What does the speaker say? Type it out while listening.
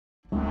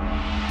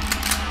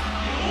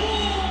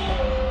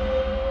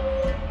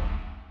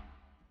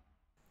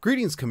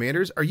Greetings,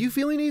 Commanders. Are you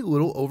feeling a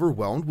little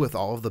overwhelmed with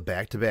all of the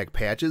back-to-back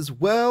patches?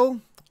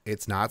 Well,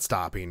 it's not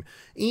stopping.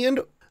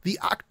 And the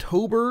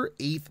October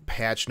 8th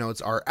patch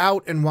notes are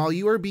out, and while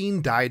you are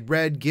being dyed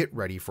red, get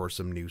ready for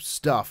some new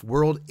stuff.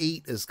 World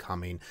 8 is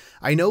coming.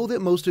 I know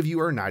that most of you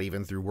are not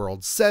even through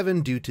World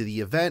 7 due to the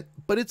event,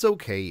 but it's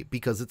okay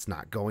because it's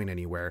not going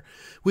anywhere.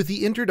 With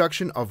the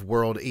introduction of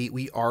World 8,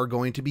 we are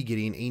going to be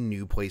getting a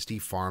new place to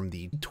farm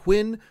the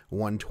twin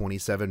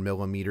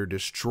 127mm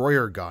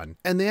destroyer gun,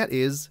 and that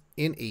is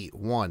in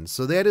 8.1.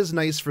 So that is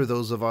nice for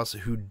those of us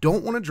who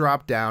don't want to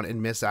drop down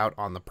and miss out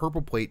on the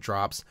purple plate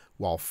drops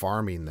while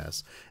farming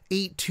this.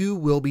 8.2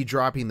 will be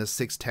dropping the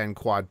 610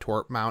 quad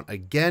torp mount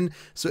again,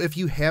 so if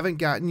you haven't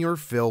gotten your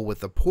fill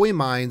with the poi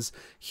mines,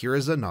 here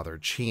is another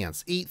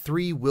chance.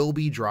 8.3 will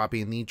be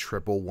dropping the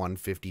triple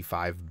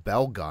 155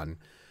 bell gun.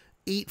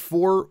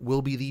 8.4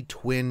 will be the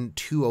twin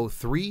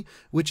 203,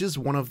 which is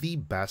one of the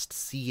best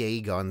CA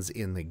guns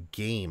in the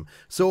game.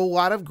 So a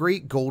lot of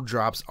great gold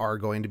drops are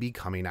going to be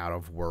coming out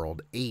of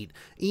World 8.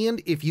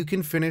 And if you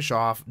can finish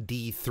off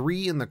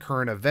D3 in the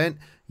current event,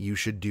 you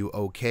should do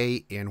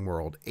okay in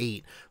World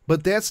 8.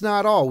 But that's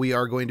not all. We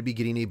are going to be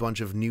getting a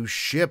bunch of new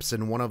ships,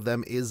 and one of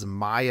them is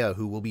Maya,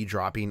 who will be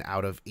dropping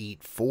out of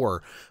 8.4.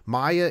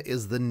 Maya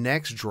is the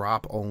next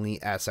drop-only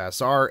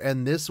SSR,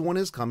 and this one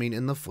is coming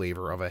in the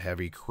flavor of a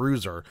heavy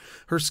cruiser.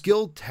 Her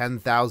skill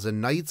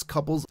 10,000 Knights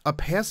couples a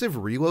passive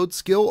reload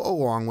skill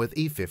along with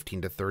a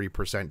 15 to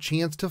 30%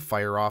 chance to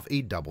fire off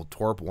a double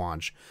torp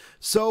launch.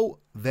 So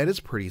that is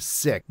pretty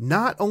sick.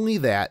 Not only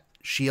that,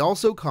 she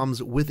also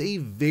comes with a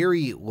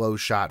very low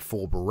shot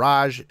full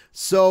barrage,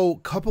 so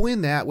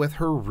coupling that with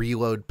her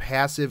reload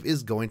passive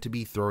is going to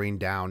be throwing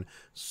down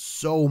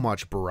so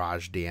much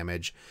barrage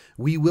damage.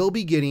 We will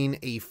be getting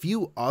a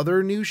few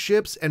other new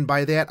ships, and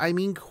by that I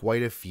mean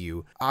quite a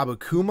few.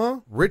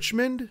 Abukuma,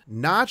 Richmond,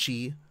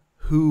 Nachi,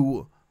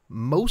 who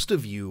most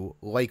of you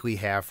likely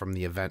have from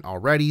the event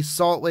already,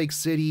 Salt Lake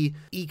City,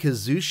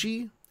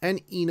 Ikazushi, and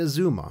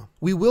Inazuma.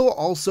 We will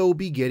also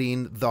be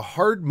getting the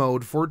hard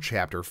mode for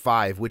Chapter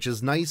 5, which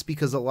is nice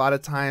because a lot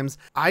of times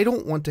I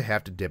don't want to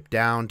have to dip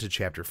down to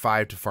Chapter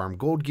 5 to farm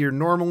gold gear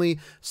normally,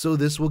 so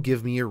this will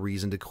give me a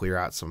reason to clear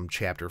out some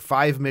Chapter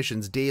 5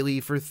 missions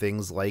daily for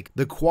things like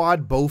the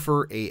quad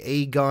Boffer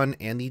AA gun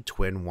and the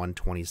twin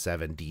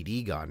 127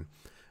 DD gun.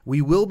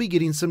 We will be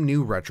getting some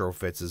new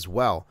retrofits as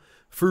well.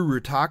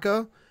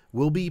 Furutaka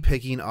will be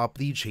picking up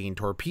the chain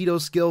torpedo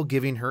skill,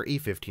 giving her a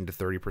 15 to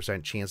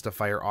 30% chance to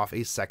fire off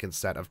a second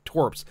set of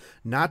torps,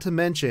 not to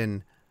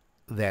mention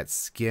that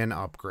skin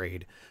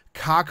upgrade.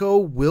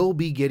 Kako will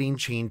be getting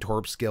chain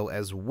torp skill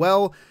as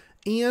well,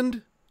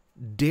 and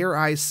dare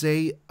I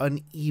say,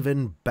 an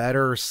even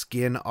better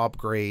skin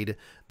upgrade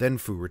than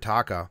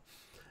Furutaka.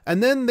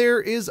 And then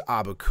there is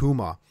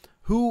Abukuma,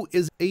 who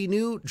is a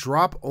new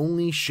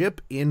drop-only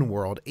ship in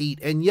World 8,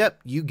 and yep,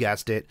 you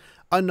guessed it,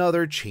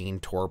 another chain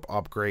torp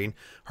upgrade.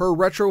 Her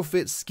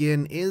retrofit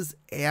skin is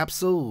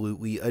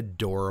absolutely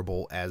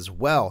adorable as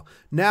well.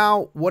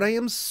 Now, what I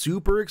am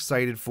super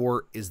excited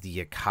for is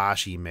the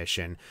Akashi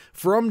mission.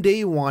 From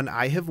day one,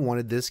 I have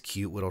wanted this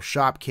cute little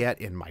shop cat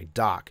in my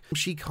dock.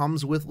 She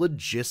comes with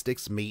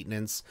logistics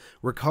maintenance,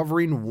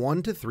 recovering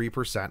 1 to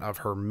 3% of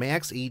her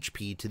max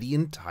HP to the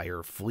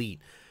entire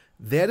fleet.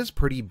 That is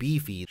pretty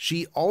beefy.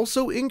 She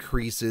also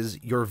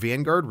increases your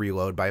Vanguard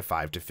reload by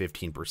 5 to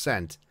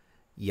 15%.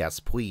 Yes,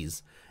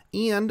 please.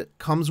 And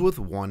comes with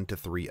 1 to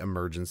 3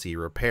 emergency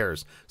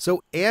repairs.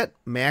 So at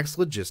max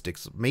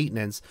logistics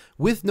maintenance,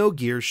 with no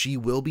gear, she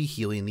will be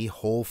healing the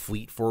whole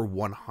fleet for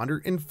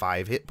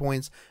 105 hit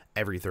points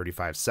every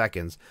 35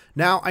 seconds.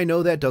 Now, I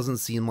know that doesn't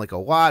seem like a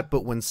lot,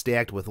 but when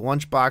stacked with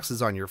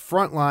lunchboxes on your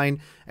front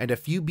line and a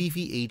few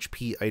beefy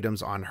HP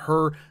items on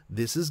her,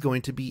 this is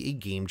going to be a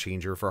game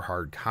changer for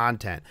hard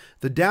content.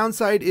 The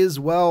downside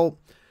is, well,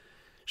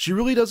 she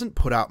really doesn't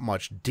put out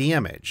much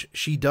damage.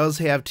 She does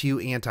have 2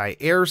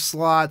 anti-air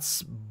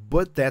slots,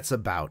 but that's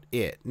about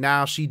it.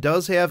 Now, she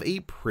does have a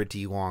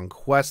pretty long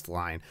quest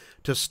line.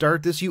 To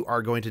start this, you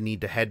are going to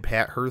need to head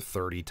pat her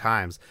 30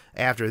 times.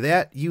 After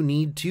that, you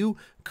need to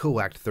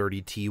collect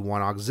 30 T1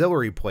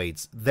 auxiliary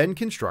plates, then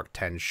construct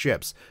 10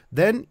 ships.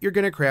 Then you're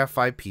going to craft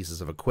 5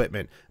 pieces of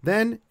equipment.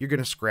 Then you're going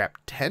to scrap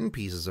 10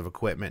 pieces of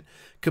equipment,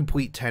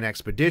 complete 10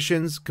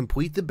 expeditions,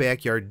 complete the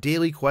backyard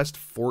daily quest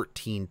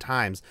 14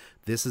 times.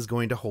 This is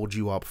going to hold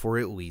you up for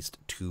at least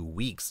 2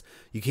 weeks.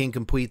 You can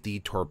complete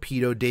the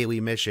Torpedo Daily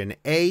Mission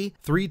A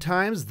 3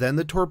 times, then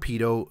the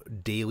Torpedo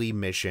Daily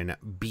Mission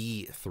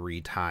B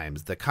 3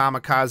 times, the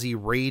Kamikaze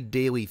Raid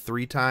Daily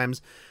 3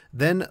 times,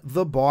 then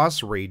the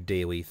Boss Raid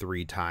Daily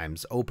 3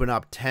 times. Open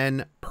up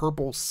 10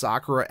 purple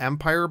Sakura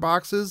Empire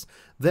boxes,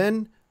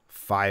 then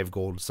 5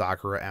 gold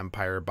Sakura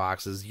Empire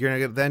boxes. You're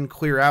going to then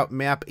clear out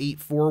map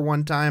 8.4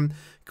 1 time,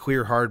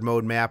 clear hard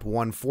mode map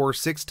 1.4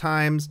 6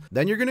 times.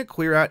 Then you're going to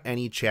clear out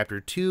any chapter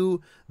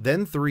 2,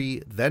 then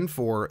 3, then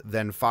 4,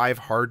 then 5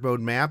 hard mode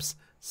maps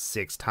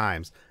 6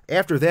 times.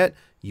 After that,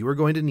 you are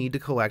going to need to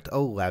collect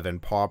 11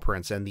 paw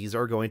prints, and these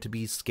are going to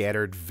be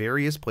scattered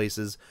various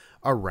places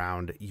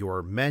around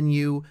your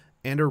menu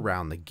and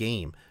around the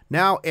game.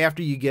 Now,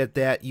 after you get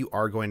that, you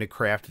are going to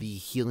craft the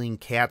Healing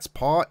Cat's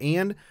Paw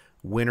and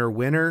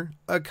winner,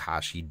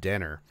 Akashi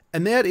Dinner.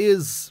 And that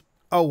is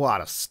a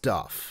lot of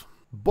stuff.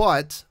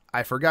 But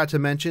I forgot to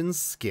mention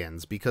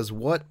skins, because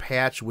what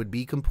patch would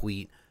be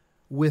complete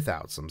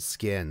without some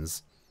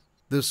skins?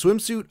 The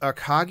swimsuit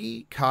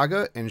Akagi,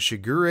 Kaga, and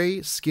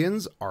Shigure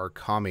skins are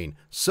coming,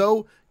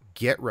 so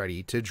get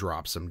ready to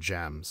drop some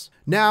gems.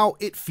 Now,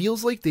 it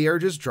feels like they are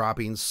just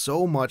dropping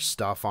so much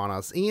stuff on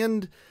us,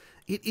 and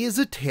it is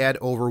a tad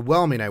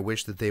overwhelming. I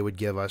wish that they would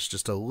give us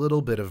just a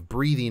little bit of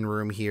breathing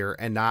room here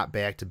and not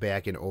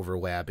back-to-back and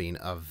overlapping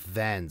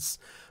events.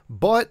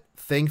 But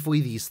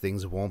thankfully, these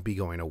things won't be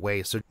going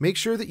away, so make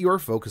sure that you are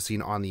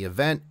focusing on the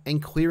event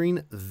and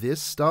clearing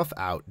this stuff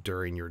out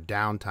during your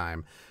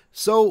downtime.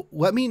 So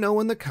let me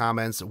know in the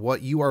comments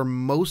what you are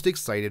most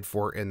excited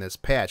for in this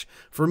patch.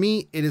 For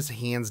me, it is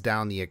hands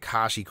down the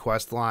Akashi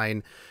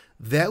questline.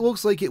 That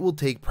looks like it will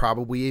take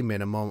probably a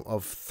minimum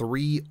of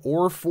 3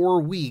 or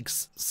 4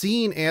 weeks,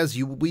 seeing as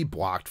you will be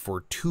blocked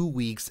for 2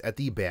 weeks at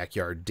the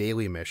backyard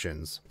daily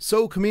missions.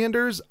 So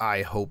commanders,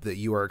 I hope that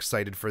you are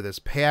excited for this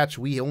patch.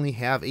 We only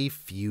have a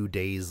few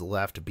days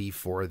left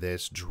before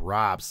this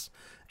drops.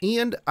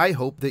 And I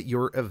hope that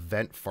your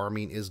event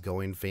farming is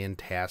going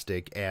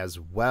fantastic as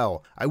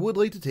well. I would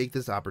like to take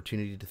this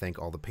opportunity to thank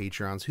all the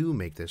Patreons who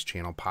make this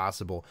channel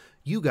possible.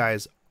 You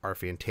guys are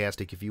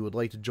fantastic. If you would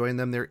like to join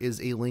them, there is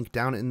a link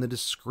down in the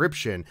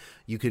description.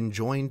 You can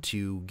join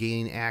to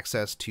gain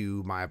access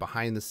to my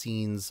behind the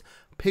scenes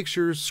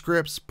pictures,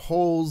 scripts,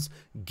 polls,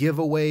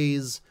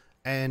 giveaways,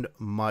 and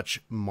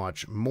much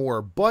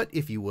more. But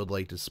if you would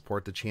like to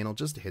support the channel,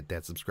 just hit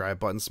that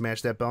subscribe button,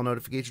 smash that bell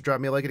notification, drop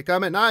me a like and a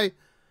comment, and I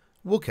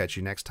will catch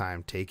you next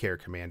time. Take care,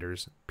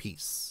 commanders.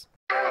 Peace.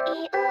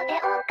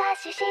 お菓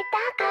子し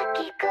たか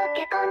きく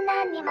けこん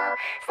なにも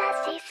さ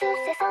しすせ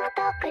ソフ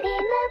トクリーム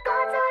ゴ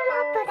ゾ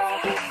ロ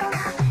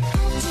ップで